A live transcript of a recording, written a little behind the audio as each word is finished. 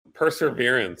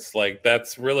Perseverance. Like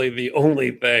that's really the only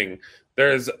thing.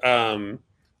 There's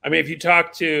if you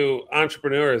talk to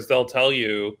entrepreneurs, they'll tell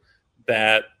you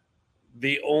that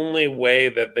the only way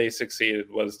that they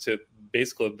succeeded was to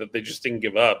basically that they just didn't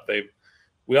give up.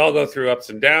 We all go through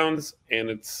ups and downs, and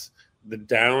it's the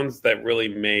downs that really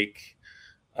make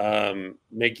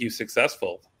you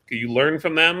successful. You learn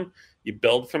from them, you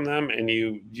build from them, and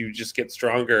you just get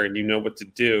stronger, and you know what to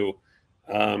do,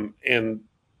 and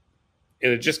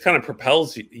it just kind of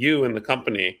propels you and the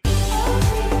company.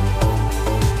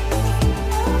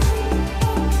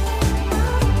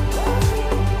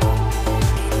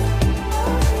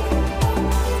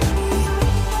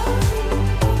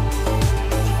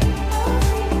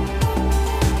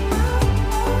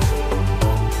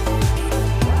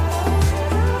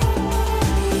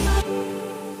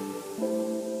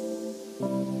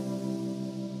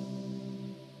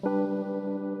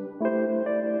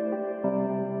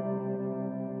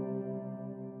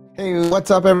 Hey, what's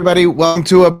up, everybody? Welcome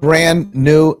to a brand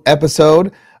new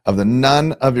episode of the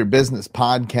None of Your Business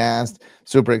podcast.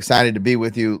 Super excited to be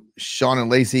with you. Sean and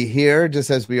Lacey here,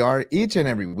 just as we are each and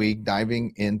every week,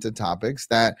 diving into topics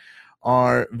that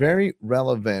are very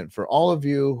relevant for all of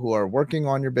you who are working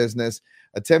on your business,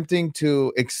 attempting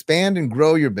to expand and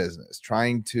grow your business,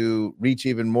 trying to reach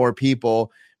even more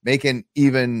people, make an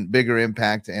even bigger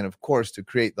impact, and of course, to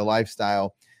create the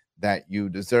lifestyle that you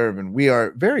deserve. And we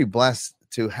are very blessed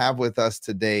to have with us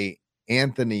today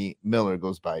Anthony Miller.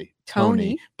 Goes by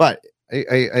Tony, but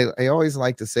I always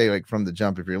like to say, like, from the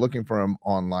jump, if you're looking for him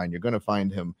online, you're going to find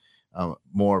him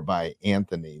more by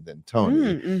Anthony than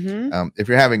Tony. If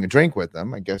you're having a drink with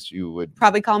him, I guess you would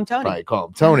probably call him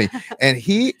Tony. And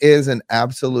he is an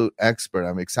absolute expert.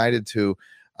 I'm excited to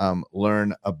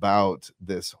learn about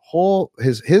this whole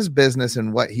his business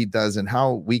and what he does and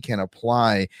how we can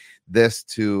apply this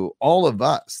to all of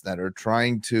us that are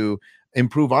trying to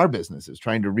improve our businesses,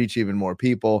 trying to reach even more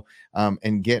people,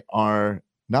 and get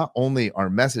not only our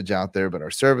message out there, but our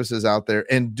services out there,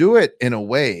 and do it in a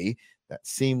way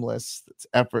that's seamless, that's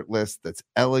effortless, that's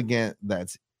elegant,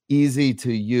 that's easy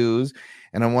to use.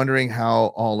 And I'm wondering how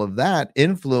all of that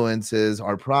influences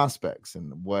our prospects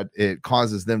and what it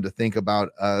causes them to think about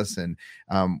us, and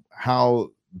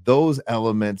how those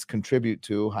elements contribute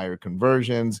to higher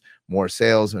conversions, more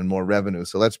sales, and more revenue.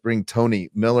 So let's bring Tony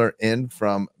Miller in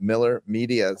from Miller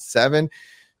Media 7.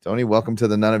 Tony, welcome to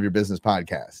the None of Your Business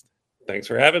podcast. Thanks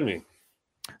for having me.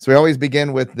 So we always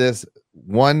begin with this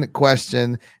one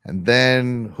question, and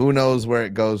then who knows where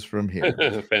it goes from here.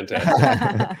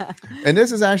 Fantastic. And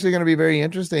this is actually going to be very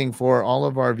interesting for all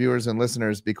of our viewers and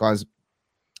listeners, because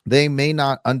they may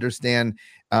not understand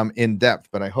in depth,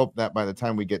 but I hope that by the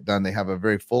time we get done, they have a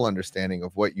very full understanding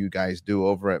of what you guys do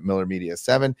over at Miller Media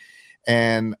 7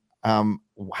 and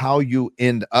how you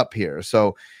end up here.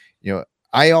 So,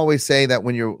 I always say that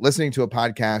when you're listening to a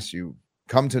podcast, you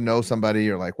come to know somebody,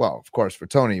 you're like, well, of course, for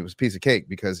Tony, it was a piece of cake,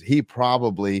 because his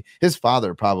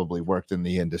father probably worked in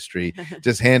the industry,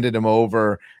 just handed him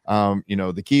over,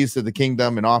 the keys to the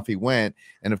kingdom, and off he went.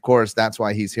 And of course, that's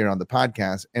why he's here on the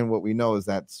podcast. And what we know is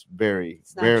that's very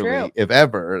rarely, true, if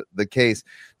ever, the case.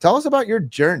 Tell us about your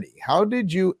journey. How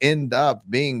did you end up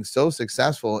being so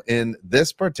successful in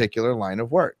this particular line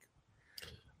of work?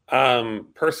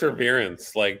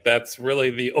 Perseverance. Like that's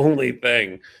really the only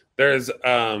thing. There's,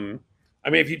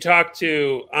 if you talk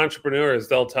to entrepreneurs,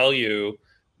 they'll tell you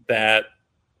that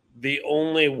the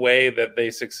only way that they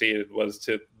succeeded was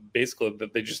to basically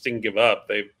that they just didn't give up.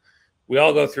 We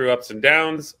all go through ups and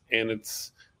downs, and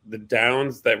it's the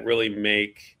downs that really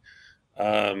make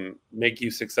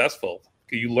you successful.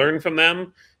 You learn from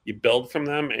them, you build from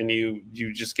them, and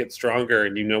you just get stronger,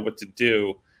 and you know what to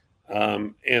do,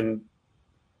 and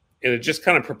it just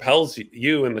kind of propels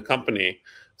you and the company.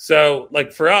 So,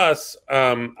 like for us,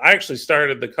 I actually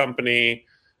started the company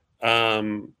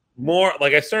more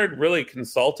like I started really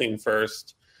consulting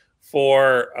first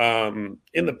for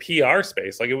in the PR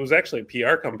space. Like it was actually a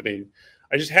PR company.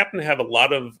 I just happened to have a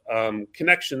lot of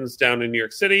connections down in New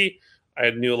York City.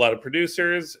 I knew a lot of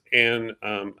producers, and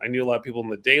I knew a lot of people in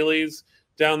the dailies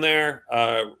down there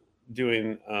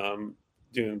doing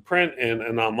print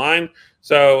and online.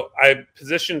 So I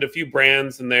positioned a few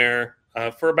brands in there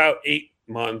for about 8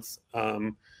 months,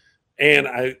 and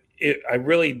I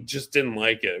really just didn't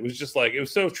like it. It was just like it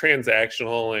was so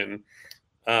transactional,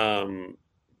 and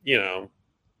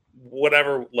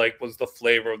whatever like was the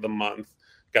flavor of the month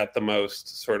got the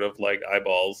most sort of like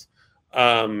eyeballs,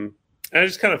 and I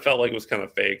just kind of felt like it was kind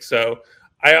of fake. So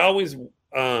I always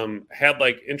had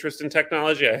like interest in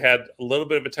technology. I had a little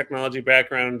bit of a technology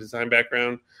background, design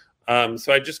background,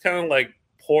 so I just kind of like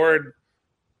poured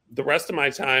the rest of my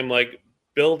time like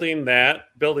building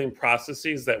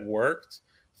processes that worked,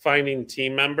 finding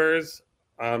team members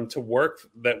to work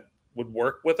that would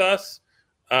work with us,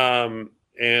 and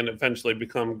eventually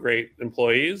become great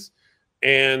employees.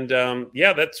 And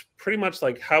that's pretty much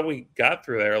like how we got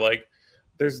through there. Like,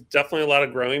 there's definitely a lot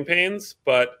of growing pains,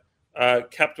 but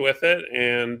kept with it,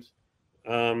 and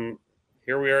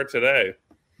here we are today.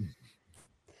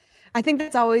 I think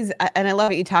that's always, and I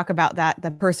love that you talk about that,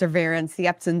 the perseverance, the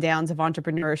ups and downs of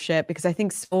entrepreneurship, because I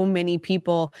think so many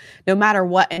people, no matter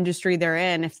what industry they're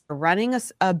in, if they're running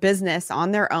a business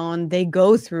on their own, they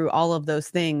go through all of those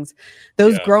things.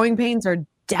 Those growing pains are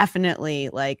definitely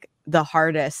like the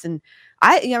hardest. And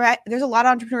there's a lot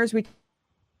of entrepreneurs we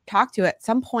talk to at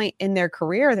some point in their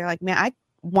career. They're like, man,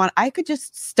 I could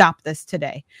just stop this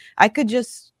today. I could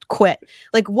just quit.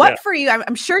 Like, what for you?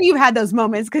 I'm sure you had those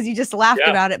moments because you just laughed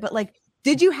about it, but like,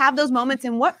 did you have those moments?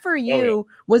 And what for you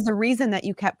was the reason that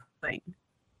you kept going?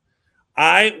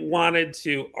 I wanted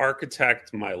to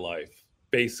architect my life,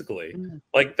 basically.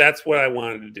 Like, that's what I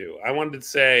wanted to do. I wanted to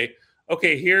say,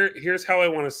 okay, here's how I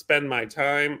want to spend my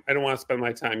time. I don't want to spend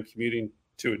my time commuting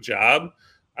to a job.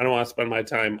 I don't want to spend my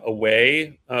time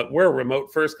away. We're a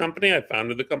remote first company. I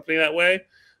founded the company that way.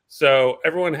 So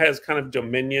everyone has kind of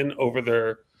dominion over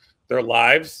their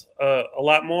lives a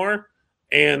lot more.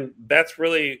 And that's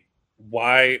really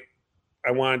why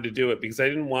I wanted to do it, because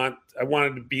I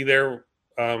wanted to be there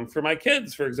for my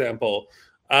kids, for example.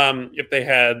 If they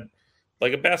had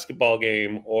like a basketball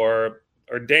game or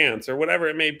dance or whatever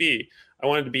it may be, I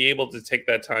wanted to be able to take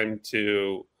that time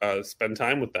to spend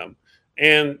time with them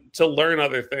and to learn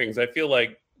other things. I feel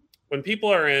like when people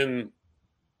are in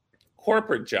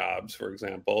corporate jobs, for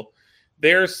example,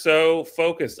 they're so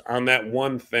focused on that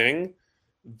one thing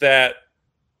that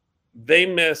they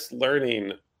miss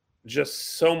learning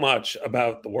just so much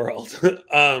about the world.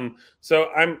 So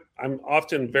I'm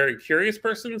often a very curious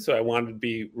person. So I wanted to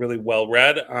be really well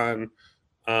read on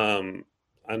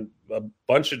a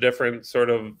bunch of different sort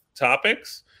of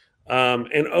topics.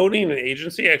 And owning an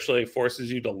agency actually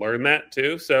forces you to learn that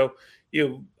too. So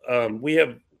we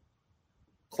have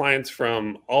clients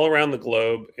from all around the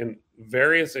globe in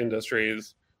various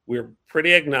industries. We're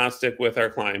pretty agnostic with our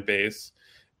client base,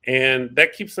 and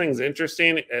that keeps things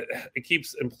interesting. It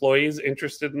keeps employees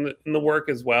interested in the work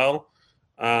as well.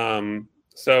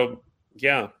 So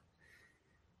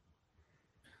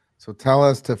tell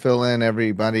us, to fill in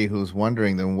everybody who's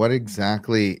wondering, then what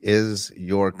exactly is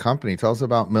your company? Tell us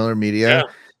about Miller Media,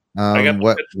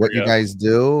 what you guys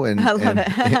do, and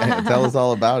tell us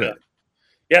all about it.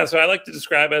 Yeah, so I like to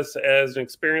describe us as an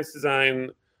experience design,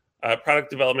 product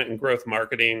development, and growth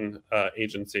marketing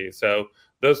agency. So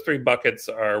those three buckets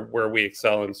are where we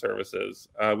excel in services.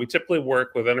 We typically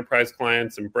work with enterprise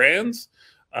clients and brands,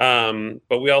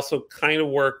 but we also kind of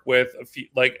work with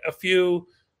a few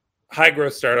high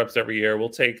growth startups every year. We'll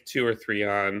take 2 or 3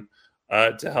 on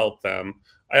to help them.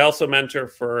 I also mentor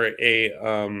for a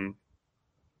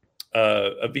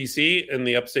VC in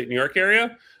the upstate New York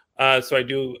area. So I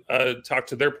do talk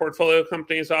to their portfolio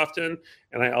companies often,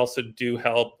 and I also do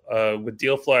help with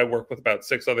deal flow. I work with about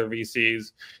 6 other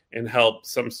VCs and help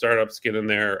some startups get in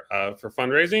there for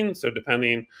fundraising. So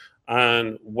depending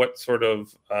on what sort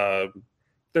of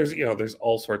there's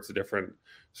all sorts of different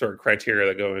sort of criteria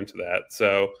that go into that.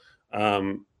 So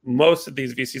most of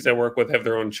these VCs I work with have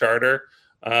their own charter.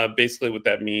 Basically, what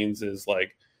that means is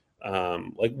like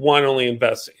one only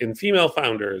invests in female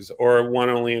founders, or one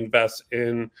only invests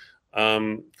in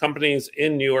companies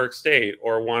in New York State,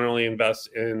 or one only invests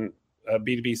in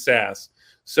B2B SaaS.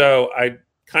 So I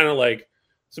kind of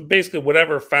so basically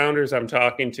whatever founders I'm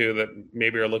talking to that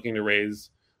maybe are looking to raise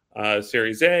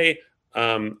Series A,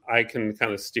 I can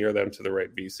kind of steer them to the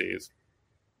right VCs.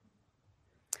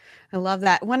 I love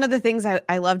that. One of the things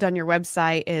I loved on your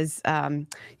website is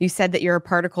you said that you're a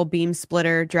particle beam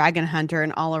splitter, dragon hunter,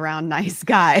 and all around nice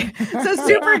guy. So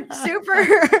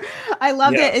super. I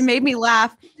loved it. It made me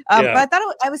laugh. But I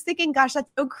thought I was thinking, gosh, that's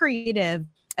so creative.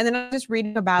 And then I was just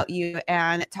reading about you,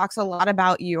 and it talks a lot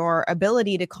about your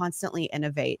ability to constantly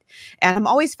innovate. And I'm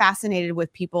always fascinated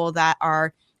with people that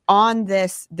are on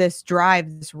this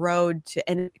drive, this road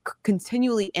to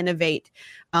continually innovate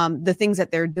the things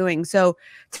that they're doing. So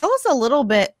tell us a little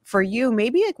bit, for you,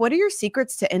 maybe what are your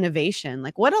secrets to innovation?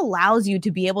 Like, what allows you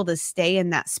to be able to stay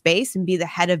in that space and be the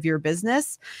head of your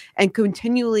business and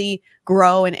continually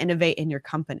grow and innovate in your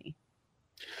company?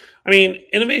 I mean,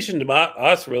 innovation to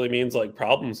us really means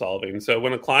problem solving. So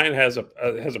when a client has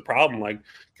a problem,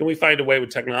 can we find a way with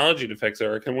technology to fix it,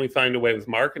 or can we find a way with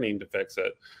marketing to fix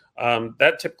it?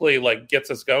 That typically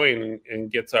gets us going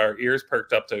and gets our ears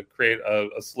perked up to create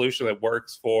a solution that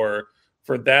works for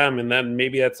for them, and then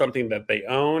maybe that's something that they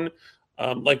own.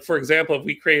 Like, for example, if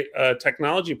we create a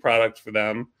technology product for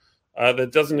them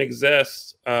that doesn't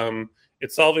exist,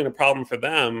 it's solving a problem for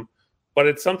them, but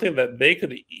it's something that they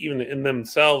could even in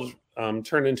themselves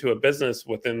turn into a business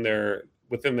within their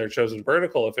chosen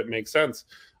vertical, if it makes sense.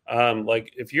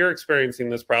 Like, if you're experiencing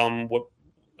this problem,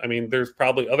 there's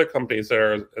probably other companies that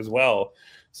are as well.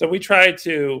 So we try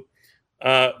to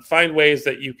find ways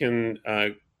that you can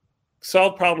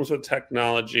solve problems with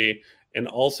technology, and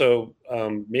also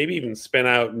maybe even spin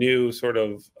out new sort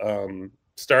of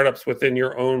startups within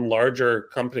your own larger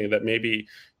company that maybe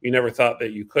you never thought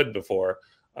that you could before.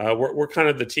 We're kind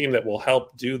of the team that will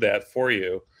help do that for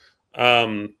you.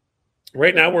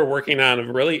 Right now, we're working on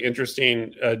a really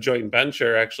interesting joint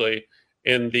venture, actually,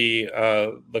 in the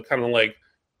kind of like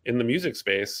in the music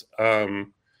space.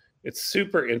 It's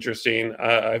super interesting.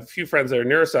 I have a few friends that are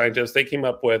neuroscientists. They came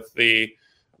up with the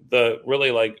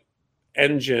really like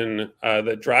engine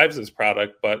that drives this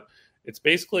product, but it's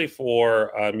basically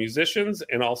for musicians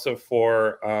and also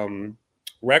for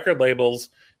record labels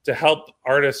to help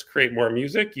artists create more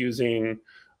music using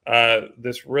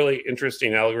this really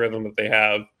interesting algorithm that they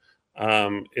have.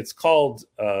 It's called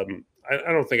I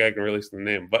don't think I can release the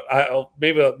name, but I'll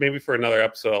maybe for another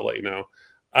episode I'll let you know.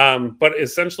 But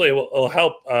essentially, it'll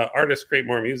help artists create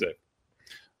more music,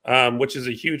 which is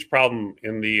a huge problem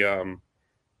in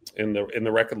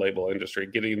the record label industry,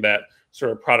 getting that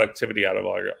sort of productivity out of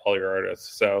all your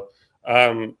artists. So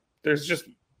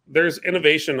there's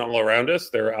innovation all around us.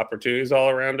 There are opportunities all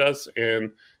around us,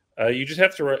 and you just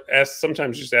have to ask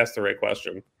the right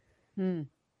question.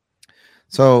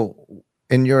 So,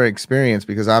 in your experience,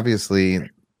 because obviously,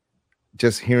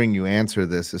 just hearing you answer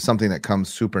this is something that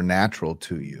comes supernatural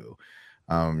to you.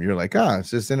 You're like,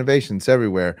 it's just innovation. It's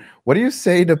everywhere. What do you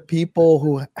say to people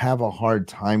who have a hard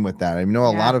time with that? I know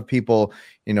a lot of people,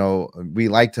 we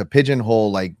like to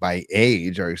pigeonhole like by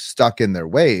age, are stuck in their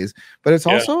ways, but it's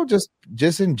also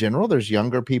just in general, there's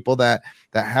younger people that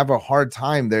have a hard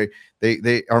time.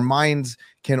 Our minds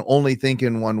can only think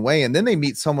in one way. And then they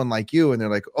meet someone like you and they're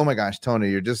like, oh my gosh, Tony,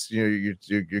 you're just,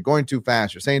 you're going too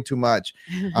fast. You're saying too much.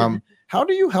 How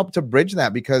do you help to bridge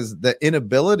that? Because the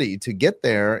inability to get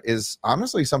there is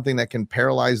honestly something that can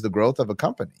paralyze the growth of a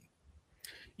company.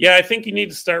 Yeah, I think you need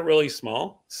to start really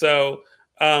small. So,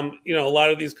 a lot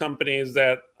of these companies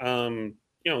that,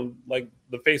 like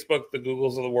the Facebook, the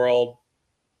Googles of the world,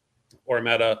 or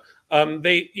Meta,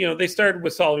 they started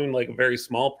with solving like a very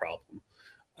small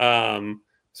problem.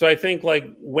 So I think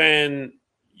like when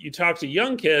you talk to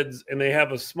young kids and they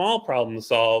have a small problem to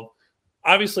solve,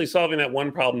 obviously solving that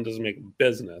one problem doesn't make a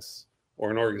business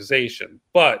or an organization,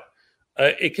 but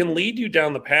it can lead you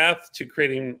down the path to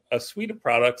creating a suite of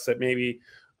products that maybe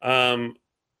are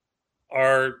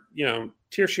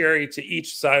tertiary to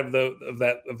each side of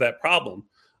that problem,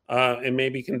 and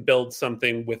maybe can build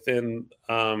something within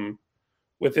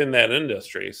that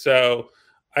industry. So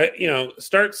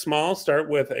start small, start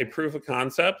with a proof of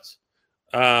concept,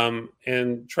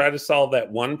 and try to solve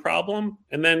that one problem,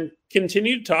 and then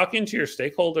continue talking to your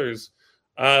stakeholders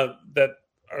that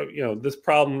are, this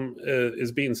problem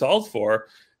is being solved for,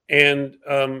 and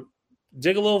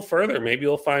dig a little further. Maybe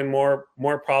you'll find more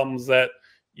problems that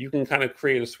you can kind of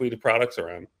create a suite of products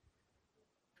around.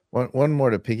 One more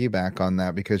to piggyback on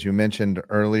that, because you mentioned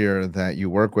earlier that you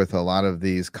work with a lot of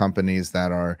these companies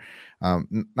that are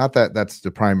not that's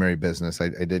the primary business. I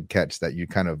did catch that you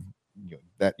kind of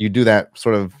that you do that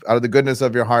sort of out of the goodness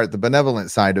of your heart, the benevolent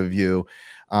side of you,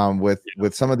 with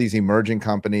some of these emerging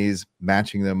companies,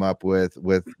 matching them up with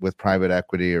private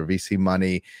equity or VC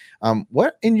money.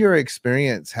 What in your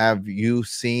experience have you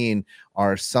seen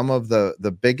are some of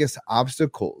the biggest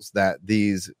obstacles that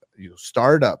these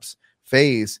startups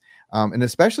face, and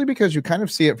especially because you kind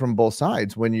of see it from both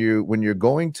sides when you're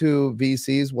going to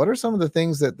VCs? What are some of the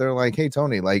things that they're like, hey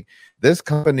Tony, like this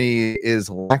company is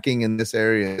lacking in this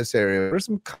area? What are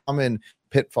some common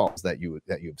pitfalls that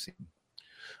you've seen?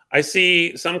 I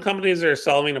see some companies are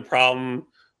solving a problem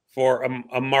for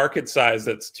a market size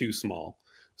that's too small.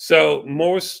 So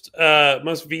most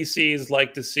VCs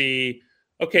like to see,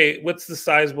 okay, what's the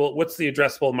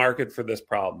addressable market for this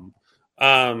problem?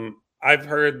 I've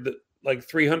heard that like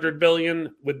 300 billion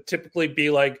would typically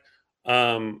be like,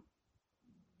 the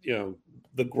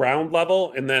ground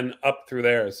level, and then up through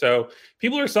there. So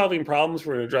people are solving problems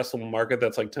for an addressable market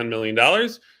that's like $10 million.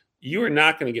 You are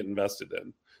not going to get invested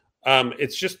in.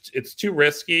 It's too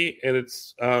risky, and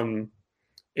it's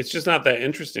just not that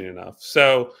interesting enough.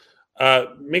 So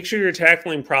make sure you're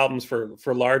tackling problems for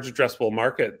large addressable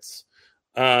markets.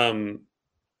 $300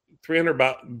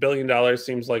 billion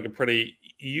seems like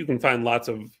you can find lots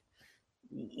of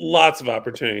lots of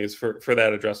opportunities for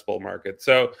that addressable market.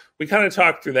 So we kind of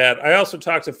talked through that. I also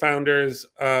talked to founders.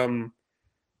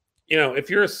 If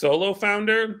you're a solo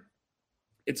founder,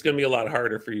 it's going to be a lot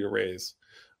harder for you to raise.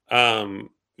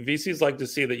 VCs like to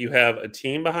see that you have a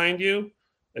team behind you,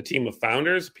 a team of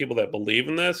founders, people that believe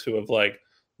in this, who have like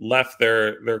left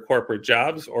their corporate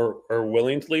jobs or are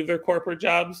willing to leave their corporate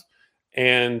jobs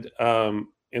and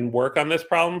work on this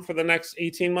problem for the next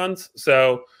 18 months.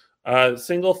 So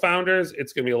single founders,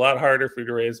 it's going to be a lot harder for you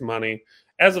to raise money.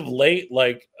 As of late,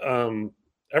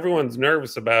 everyone's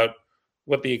nervous about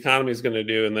what the economy is going to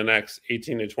do in the next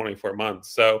 18 to 24 months.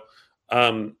 So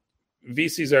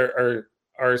VCs are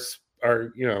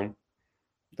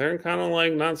they're kind of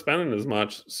like not spending as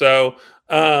much. So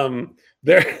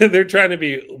they're trying to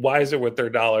be wiser with their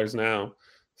dollars now.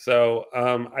 So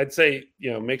I'd say,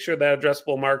 make sure that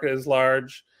addressable market is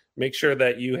large. Make sure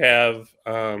that you have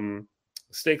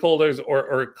stakeholders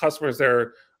or customers that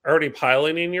are already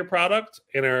piloting your product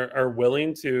and are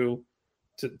willing to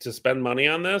spend money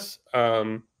on this.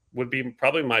 Would be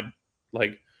probably my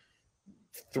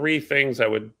three things I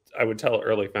would tell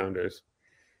early founders.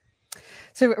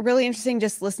 So really interesting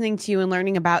just listening to you and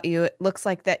learning about you. It looks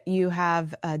like that you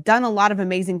have done a lot of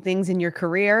amazing things in your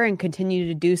career and continue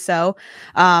to do so.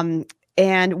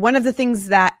 And one of the things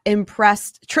that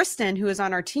impressed Tristan, who was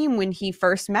on our team when he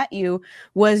first met you,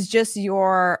 was just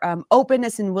your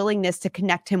openness and willingness to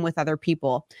connect him with other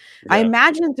people. Yeah. I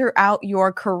imagine throughout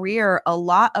your career, a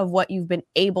lot of what you've been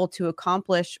able to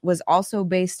accomplish was also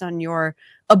based on your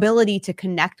ability to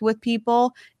connect with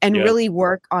people and really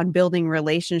work on building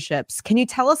relationships. Can you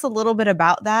tell us a little bit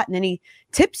about that and any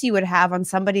tips you would have on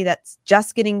somebody that's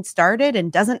just getting started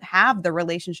and doesn't have the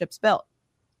relationships built?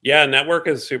 Yeah, network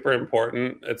is super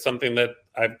important. It's something that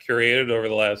I've curated over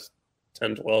the last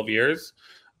 10, 12 years.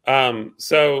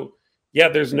 So yeah,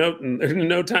 there's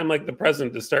no time like the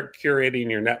present to start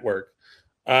curating your network.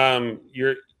 A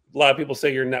lot of people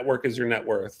say your network is your net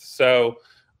worth. So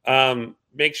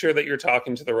make sure that you're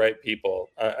talking to the right people.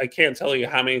 I can't tell you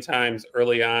how many times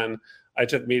early on I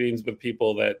took meetings with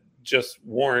people that just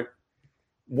weren't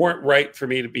right for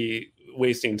me to be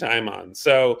wasting time on.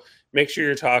 So make sure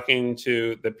you're talking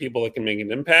to the people that can make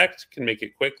an impact, can make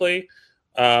it quickly,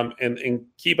 and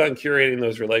keep on curating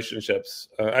those relationships.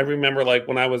 I remember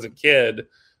when I was a kid,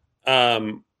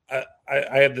 I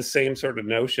had the same sort of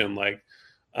notion,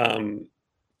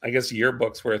 I guess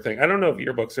yearbooks were a thing. I don't know if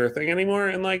yearbooks are a thing anymore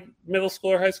in middle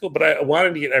school or high school, but I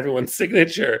wanted to get everyone's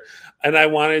signature, and I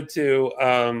wanted to,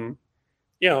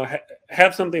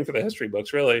 have something for the history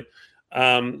books, really.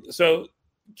 So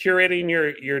curating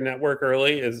your network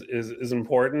early is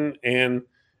important, and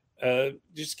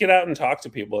just get out and talk to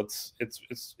people.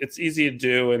 It's easy to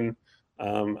do, and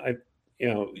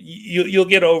you'll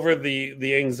get over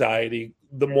the anxiety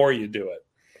the more you do it.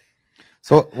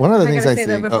 So one of the things I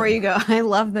say before you go, I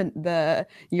love the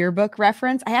yearbook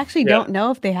reference. I actually don't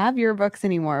know if they have yearbooks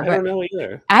anymore. I don't know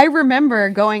either. I remember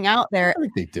going out there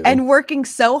and working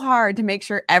so hard to make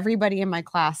sure everybody in my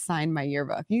class signed my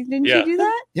yearbook. Didn't you do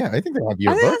that? Yeah, I think they have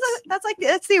yearbooks.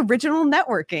 That's the original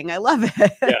networking. I love it.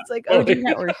 It's like OG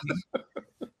networking.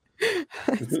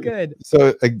 It's good.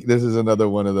 So this is another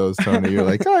one of those, Tony. You're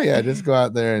like, oh yeah, just go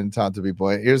out there and talk to people.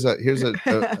 Here's an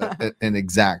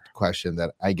exact question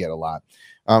that I get a lot.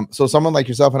 So someone like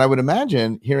yourself, and I would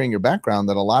imagine, hearing your background,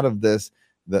 that a lot of this,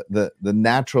 the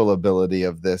natural ability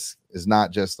of this is not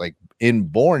just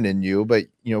inborn in you, but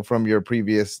from your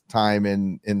previous time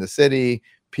in the city,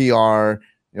 PR.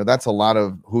 That's a lot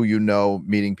of who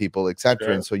meeting people, etc.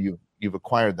 Sure. And so you've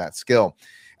acquired that skill.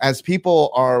 As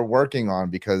people are working on,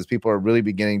 because people are really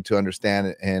beginning to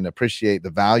understand and appreciate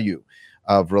the value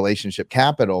of relationship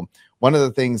capital, one of the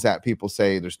things that people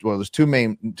say, there's two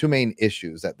main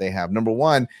issues that they have. Number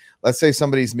one, let's say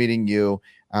somebody's meeting you,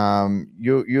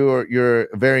 you're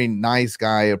a very nice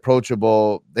guy,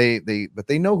 approachable. But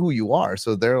they know who you are,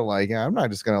 so they're like, I'm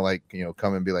not just gonna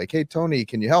come and be like, hey Tony,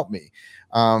 can you help me?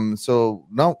 So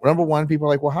no, number one, people are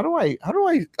like, well, how do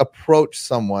I approach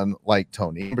someone like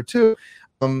Tony? Number two,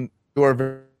 you are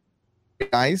very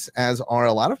nice, as are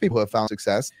a lot of people who have found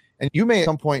success. And you may at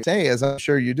some point say, as I'm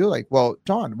sure you do, well,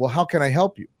 John, how can I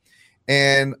help you?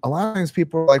 And a lot of times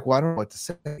people are like, well, I don't know what to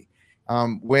say.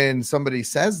 When somebody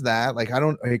says that, I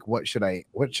don't what should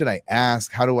I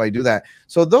ask? How do I do that?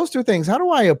 So those two things, how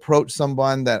do I approach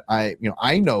someone that I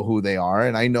know who they are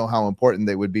and I know how important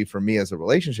they would be for me as a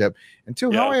relationship? And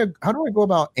two, how do I go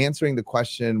about answering the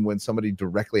question when somebody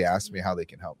directly asks me how they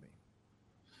can help me?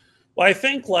 Well, I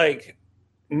think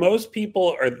most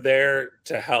people are there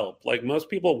to help. Most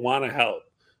people want to help.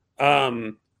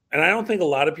 And I don't think a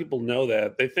lot of people know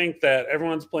that. They think that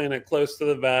everyone's playing it close to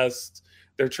the vest.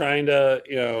 They're trying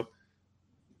to,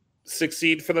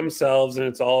 succeed for themselves, and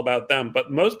it's all about them. But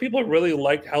most people really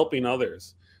like helping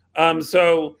others.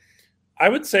 So I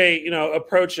would say,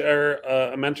 approach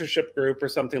a mentorship group or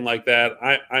something like that.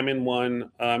 I'm in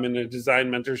one. I'm in a design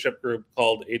mentorship group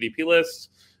called ADP List.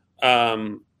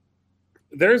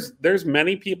 There's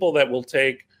many people that will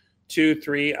take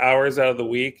 2-3 hours out of the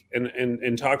week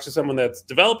and talk to someone that's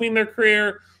developing their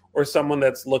career, or someone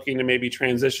that's looking to maybe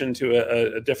transition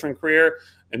to a different career,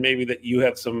 and maybe that you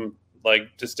have some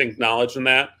like distinct knowledge in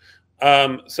that.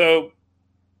 So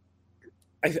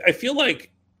I feel like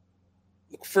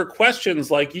for questions,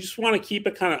 like, you just want to keep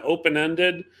it kind of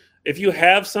open-ended. If you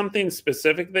have something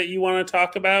specific that you want to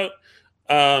talk about,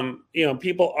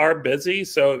 people are busy,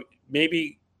 so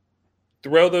maybe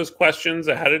throw those questions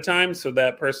ahead of time so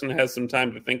that person has some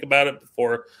time to think about it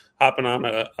before hopping on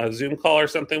a Zoom call or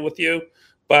something with you.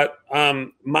 But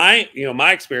my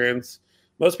experience,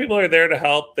 most people are there to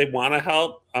help. They want to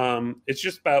help. It's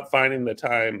just about finding the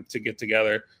time to get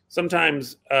together.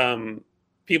 Sometimes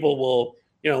people will,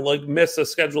 like, miss a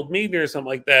scheduled meeting or something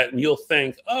like that, and you'll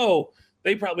think, oh,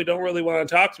 they probably don't really want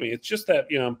to talk to me. It's just that,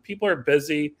 people are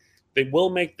busy. They will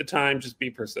make the time. Just be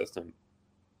persistent.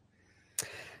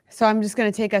 So I'm just going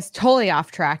to take us totally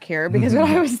off track here, because what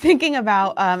I was thinking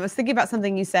about,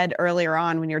 something you said earlier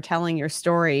on when you're telling your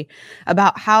story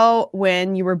about how,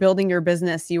 when you were building your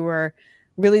business, you were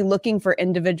really looking for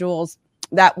individuals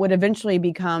that would eventually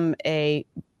become a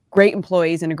great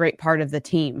employees and a great part of the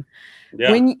team.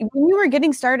 Yeah. When you were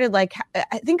getting started, like,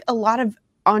 I think a lot of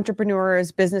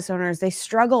entrepreneurs, business owners, they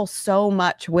struggle so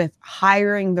much with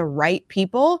hiring the right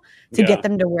people to get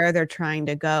them to where they're trying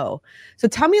to go. So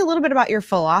tell me a little bit about your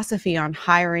philosophy on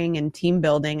hiring and team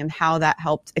building, and how that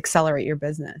helped accelerate your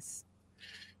business.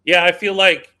 Yeah, I feel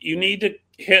like you need to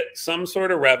hit some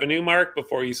sort of revenue mark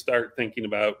before you start thinking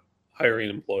about hiring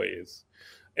employees.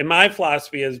 And my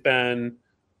philosophy has been,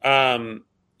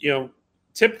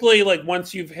 typically, like,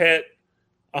 once you've hit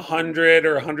 100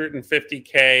 or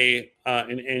 150K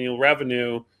in annual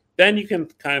revenue, then you can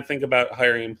kind of think about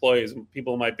hiring employees. And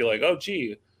people might be like, oh,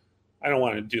 gee, I don't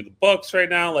want to do the books right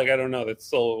now. Like, I don't know, that's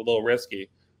still a little risky.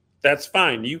 That's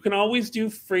fine. You can always do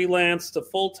freelance to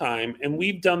full-time. And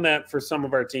we've done that for some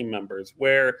of our team members,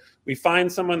 where we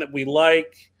find someone that we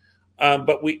like,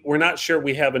 but we're not sure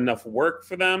we have enough work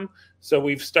for them. So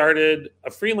we've started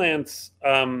a freelance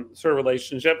sort of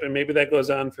relationship, and maybe that goes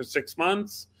on for 6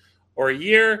 months or a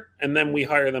year, and then we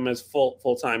hire them as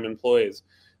full-time employees.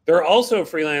 There are also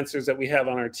freelancers that we have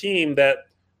on our team that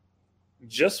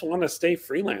just want to stay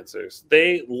freelancers.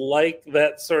 They like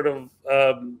that sort of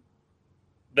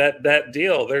that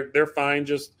deal. They're fine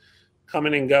just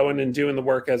coming and going and doing the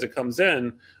work as it comes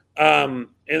in.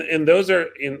 And those are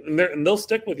and they'll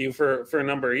stick with you for a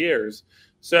number of years.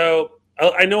 So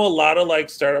I know a lot of, like,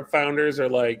 startup founders are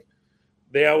like,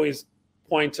 they always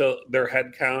point to their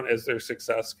head count as their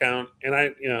success count.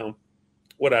 And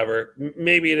whatever,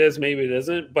 maybe it is, maybe it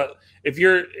isn't. But if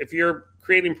you're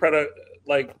creating product,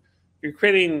 like, you're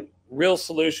creating real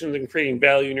solutions and creating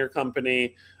value in your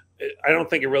company, I don't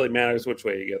think it really matters which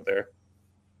way you get there.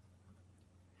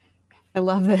 I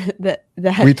love that.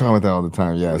 We talk about that all the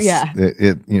time. Yes. Yeah.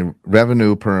 It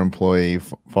revenue per employee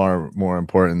far more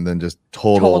important than just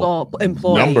total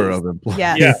employees. Number of employees.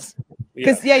 Yes.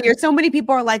 Because you're so many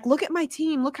people are like, look at my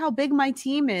team, look how big my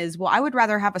team is. Well, I would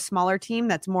rather have a smaller team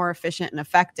that's more efficient and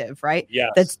effective, right? Yes.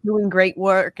 That's doing great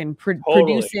work and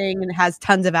producing and has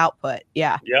tons of output.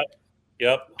 Yeah.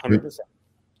 Yep. 100%.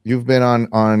 You've been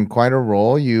on quite a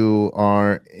roll. You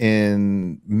are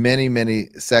in many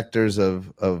sectors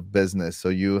of business. So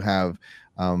you have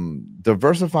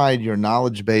diversified your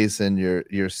knowledge base and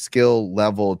your skill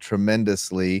level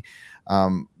tremendously.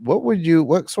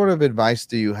 What sort of advice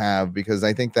do you have? Because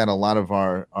I think that a lot of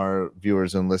our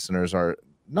viewers and listeners are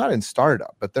not in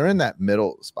startup, but they're in that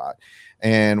middle spot.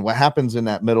 And what happens in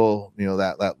that middle,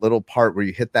 that little part where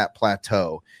you hit that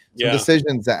plateau,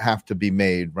 decisions that have to be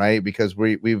made, right? Because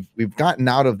we've gotten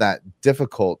out of that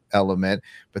difficult element,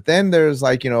 but then there's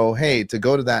like, hey, to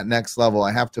go to that next level,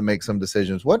 I have to make some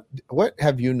decisions. What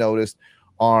have you noticed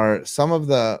are some of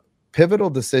the pivotal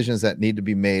decisions that need to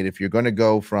be made if you're going to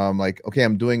go from, like, okay,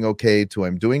 I'm doing okay to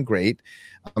I'm doing great?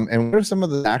 And what are some of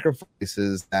the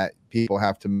sacrifices that people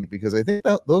have to make? Because I think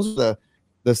that those are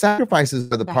the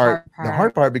sacrifices are the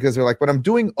hard part, because they're like, but I'm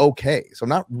doing okay. So I'm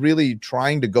not really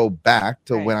trying to go back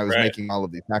to when I was making all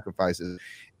of these sacrifices.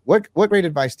 What great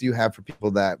advice do you have for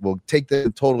people that will take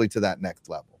them totally to that next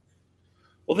level?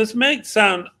 Well, this may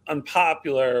sound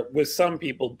unpopular with some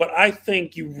people, but I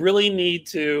think you really need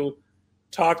to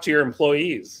talk to your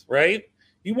employees, right?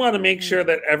 you want to make sure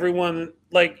that everyone,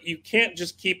 like, you can't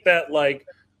just keep that like,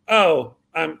 oh,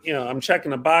 I'm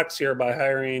checking a box here by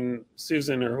hiring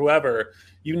Susan or whoever.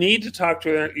 You need to talk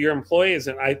to your employees.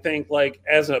 And I think, like,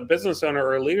 as a business owner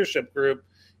or a leadership group,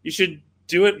 you should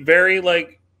do it very,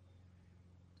 like,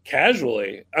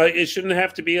 casually. It shouldn't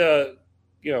have to be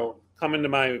come into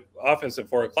my office at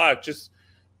 4:00. Just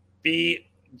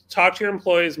talk to your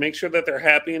employees, make sure that they're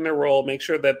happy in their role, make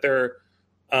sure that they're,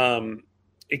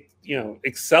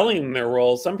 excelling in their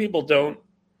role. Some people,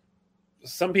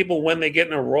 when they get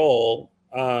in a role,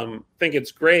 think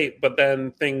it's great, but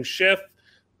then things shift.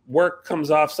 Work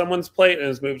comes off someone's plate and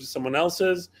is moved to someone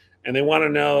else's, and they want to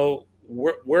know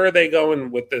where are they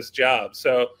going with this job.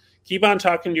 So keep on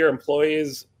talking to your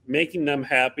employees, making them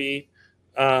happy.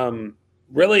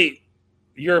 Really,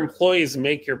 your employees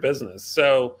make your business.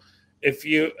 So if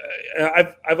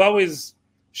I've always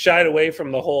shied away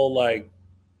from the whole, like,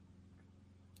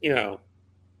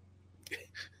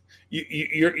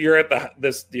 you're at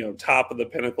this top of the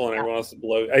pinnacle and everyone else is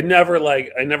below. I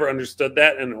never understood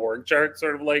that in an org chart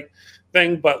sort of like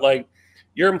thing, but like,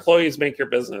 your employees make your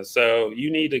business, so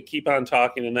you need to keep on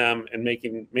talking to them and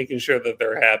making sure that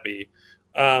they're happy.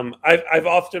 I've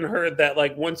often heard that,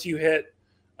 like, once you hit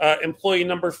employee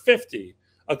number 50,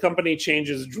 a company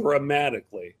changes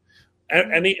dramatically.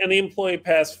 Any employee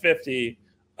past 50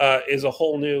 is a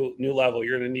whole new level.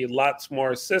 You're going to need lots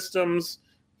more systems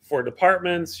for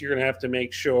departments. You're going to have to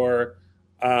make sure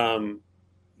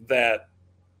that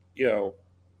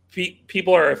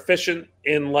people are efficient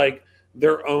in, like,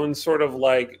 their own sort of,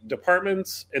 like,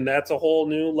 departments, and that's a whole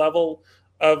new level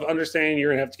of understanding. You're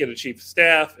going to have to get a chief of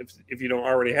staff if you don't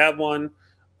already have one.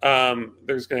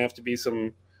 There's going to have to be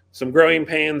some growing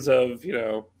pains of HR,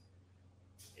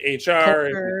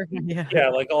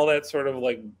 like all that sort of,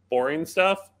 like, boring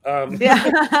stuff. But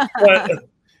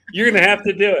you're going to have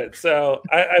to do it. So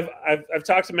I've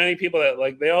talked to many people that,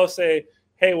 like, they all say,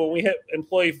 hey, when we hit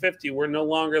employee 50, we're no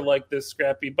longer like this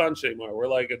scrappy bunch anymore. We're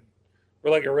like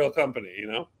a real company,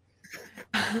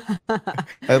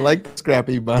 I like the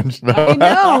scrappy bunch, though. I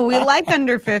know, we like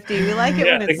under 50. We like it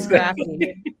when it's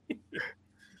scrappy.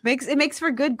 It makes for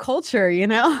good culture,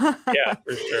 Yeah,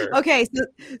 for sure. Okay, so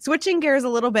switching gears a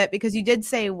little bit, because you did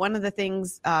say one of the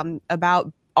things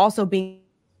about also being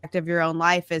of your own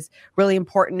life is really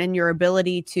important in your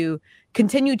ability to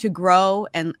continue to grow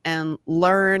and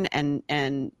learn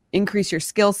and increase your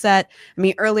skill set. I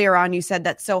mean, earlier on, you said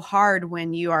that's so hard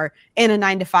when you are in a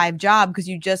 9-to-5 job because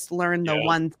you just learn the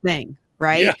one thing,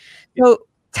 right? Yeah. So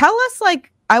tell us,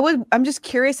 like, I'm just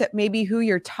curious at maybe who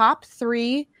your top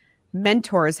 3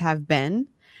 mentors have been,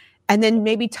 and then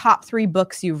maybe top 3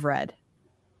 books you've read.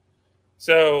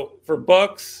 So for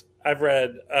books, I've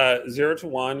read 0 to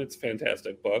 1. It's a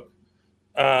fantastic book.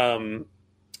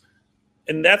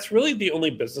 And that's really the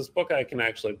only business book I can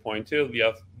actually point to. The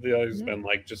others have been,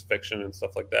 like, just fiction and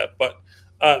stuff like that. But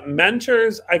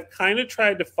mentors, I've kind of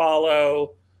tried to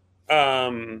follow,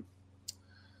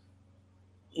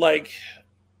 like,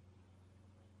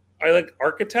 I like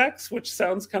architects, which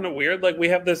sounds kind of weird. Like, we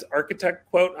have this architect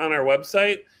quote on our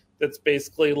website that's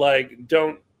basically like,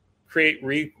 don't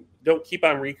keep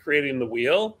on recreating the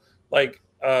wheel. Like,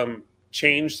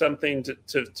 change something to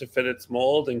fit its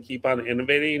mold and keep on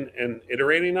innovating and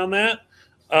iterating on that.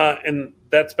 And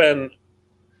that's kind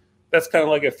of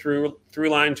like a through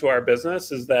line to our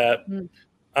business, is that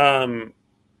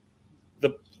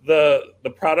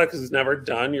the product is never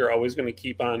done. You're always going to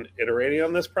keep on iterating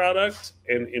on this product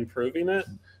and improving it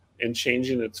and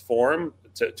changing its form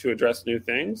to address new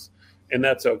things. And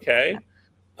that's okay.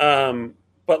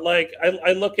 But, like,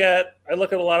 I look at a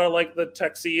lot of, like, the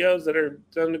tech CEOs that are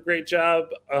done a great job.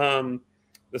 The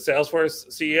Salesforce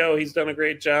CEO, he's done a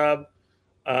great job.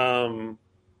 A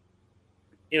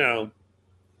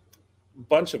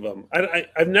bunch of them.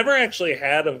 I've never actually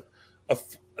had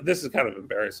this is kind of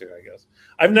embarrassing, I guess.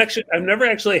 I've never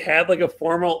actually had, like, a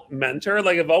formal mentor.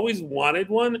 Like, I've always wanted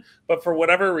one, but for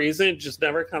whatever reason, it just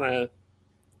never kind of,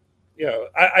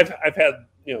 I've had,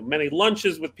 many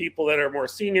lunches with people that are more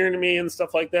senior to me and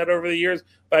stuff like that over the years,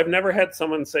 but I've never had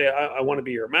someone say, I want to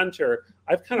be your mentor.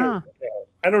 I've kind of,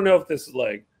 I don't know if this is,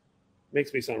 like,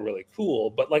 makes me sound really cool,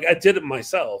 but, like, I did it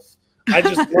myself. I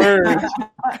just learned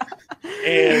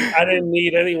and I didn't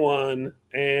need anyone.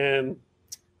 And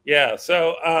yeah,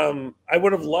 so I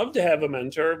would have loved to have a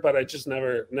mentor, but it just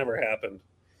never happened.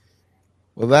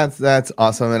 Well, that's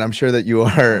awesome, and I'm sure that you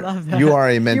are a mentor.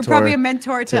 You're probably a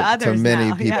mentor to others, to many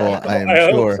now. people. Yeah. I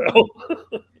am sure. So.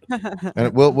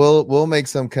 And we'll make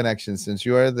some connections, since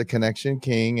you are the connection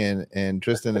king, and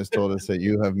Tristan has told us that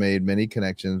you have made many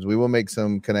connections. We will make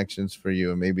some connections for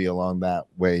you, and maybe along that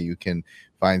way you can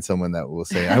find someone that will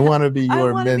say, I want to be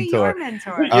your mentor.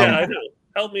 Yeah, I know.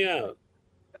 Help me out.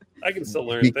 I can still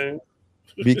learn things.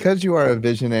 Because you are a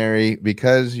visionary,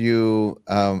 because you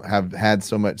have had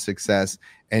so much success,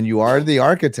 and you are the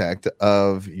architect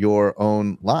of your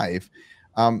own life,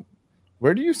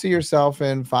 where do you see yourself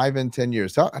in 5 and 10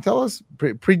 years? Tell us,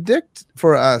 predict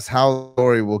for us how the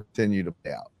story will continue to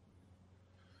play out.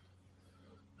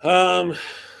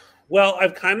 Well,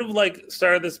 I've kind of like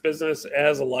started this business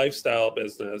as a lifestyle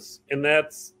business, and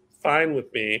that's fine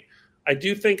with me. I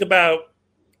do think about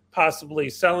possibly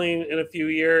selling in a few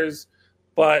years,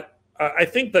 but I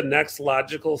think the next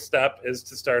logical step is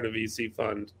to start a VC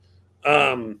fund.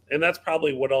 And that's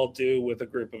probably what I'll do with a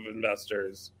group of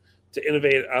investors to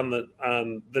innovate on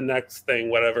the next thing,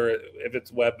 whatever, if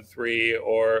it's Web3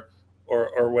 or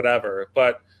whatever.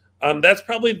 But that's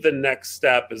probably the next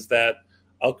step, is that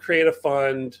I'll create a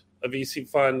fund, a VC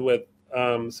fund with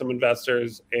some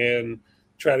investors, and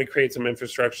try to create some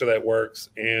infrastructure that works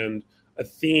and a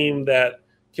theme that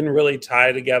can really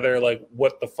tie together like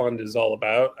what the fund is all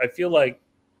about. I feel like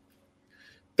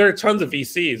there are tons of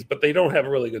VCs, but they don't have a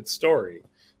really good story.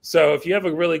 So if you have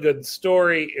a really good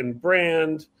story and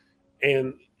brand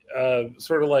and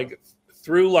sort of like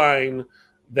through line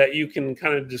that you can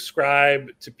kind of describe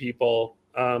to people,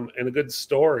 and a good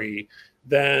story,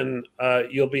 then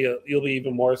you'll be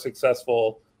even more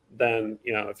successful than,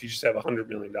 if you just have $100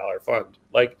 million fund.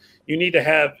 Like you need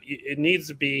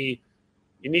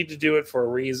to do it for a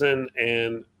reason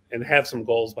and have some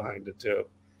goals behind it too.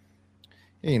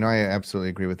 I absolutely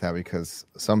agree with that, because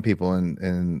some people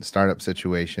in startup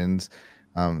situations,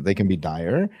 they can be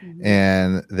dire,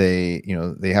 and they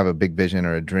have a big vision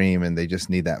or a dream, and they just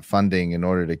need that funding in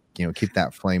order to keep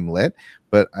that flame lit.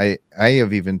 But I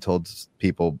have even told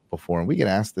people before, and we get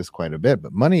asked this quite a bit,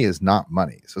 but money is not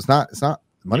money. So it's not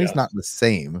money's not the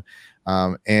same.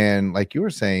 And like you were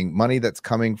saying, money that's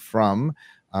coming from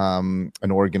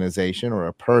an organization or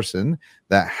a person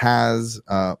that has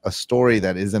a story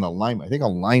that is in alignment. I think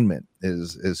alignment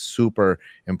is super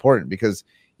important, because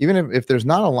even if there's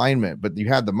not alignment, but you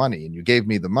had the money and you gave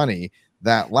me the money,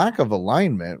 that lack of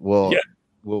alignment will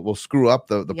screw up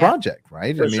the project,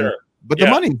 right? For sure. But the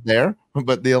money's there,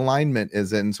 but the alignment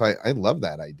isn't. So I love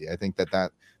that idea. I think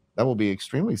that will be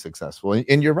extremely successful.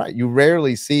 And you're right. You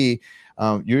rarely see,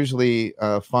 usually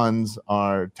funds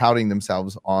are touting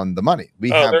themselves on the money.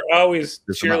 They're always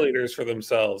cheerleaders for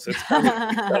themselves. It's kind of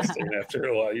disgusting after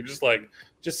a while. You're just like,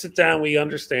 just sit down. We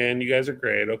understand. You guys are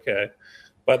great. Okay.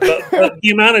 But the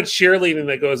amount of cheerleading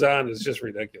that goes on is just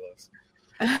ridiculous.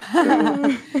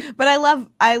 But I love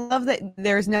that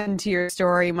there's nothing to your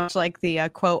story, much like the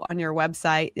quote on your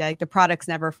website, like the product's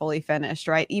never fully finished,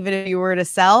 right? Even if you were to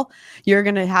sell, you're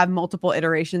going to have multiple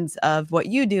iterations of what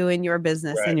you do in your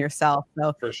business and yourself.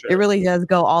 So for sure, it really does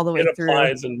go all the way through. It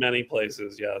applies in many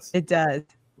places. Yes, it does.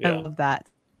 Yeah. I love that.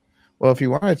 Well, if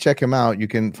you want to check him out, you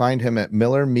can find him at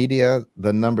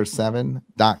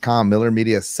millermedia7.com,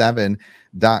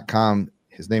 millermedia7.com.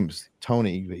 His name's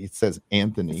Tony. It says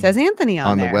Anthony. It says Anthony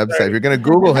on the website. If you're going to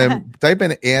Google him, type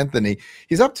in Anthony.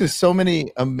 He's up to so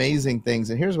many amazing things.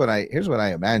 And here's what I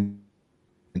imagine.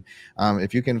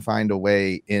 If you can find a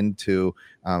way into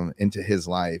his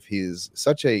life, he's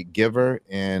such a giver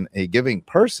and a giving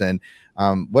person.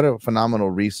 What a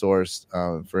phenomenal resource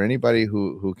for anybody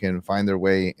who can find their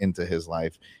way into his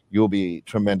life. You'll be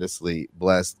tremendously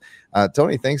blessed.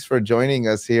 Tony, thanks for joining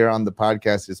us here on the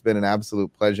podcast. It's been an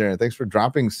absolute pleasure. And thanks for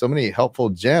dropping so many helpful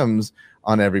gems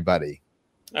on everybody.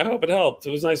 I hope it helped.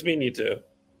 It was nice meeting you too.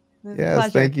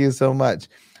 Yes, thank you so much.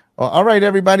 Well, all right,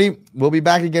 everybody. We'll be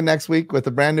back again next week with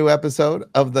a brand new episode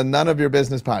of the None of Your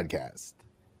Business podcast.